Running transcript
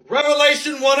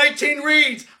Revelation 1:18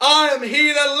 reads, I am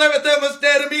he that liveth and was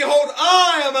dead, and behold,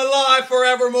 I am alive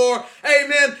forevermore.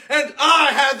 Amen. And I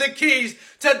have the keys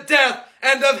to death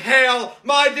and of hell.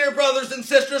 My dear brothers and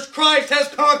sisters, Christ has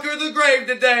conquered the grave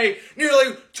today.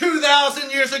 Nearly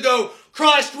 2,000 years ago,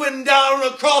 Christ went down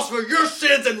on a cross for your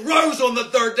sins and rose on the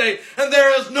third day. And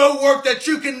there is no work that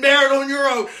you can merit on your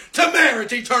own to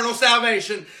merit eternal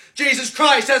salvation. Jesus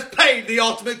Christ has paid the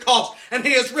ultimate cost, and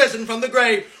he has risen from the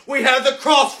grave. We have the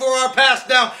cross for our past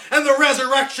now and the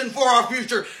resurrection for our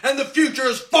future. And the future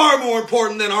is far more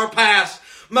important than our past.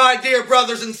 My dear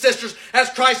brothers and sisters, as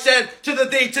Christ said to the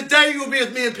thief, today you will be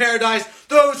with me in paradise.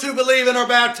 Those who believe and are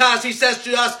baptized, he says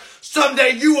to us,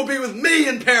 someday you will be with me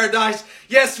in paradise.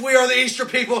 Yes, we are the Easter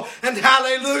people, and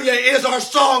hallelujah is our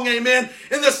song, amen,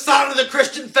 in the sign of the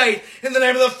Christian faith. In the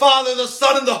name of the Father, the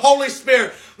Son, and the Holy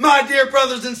Spirit. My dear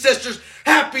brothers and sisters,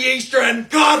 happy Easter, and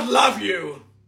God love you.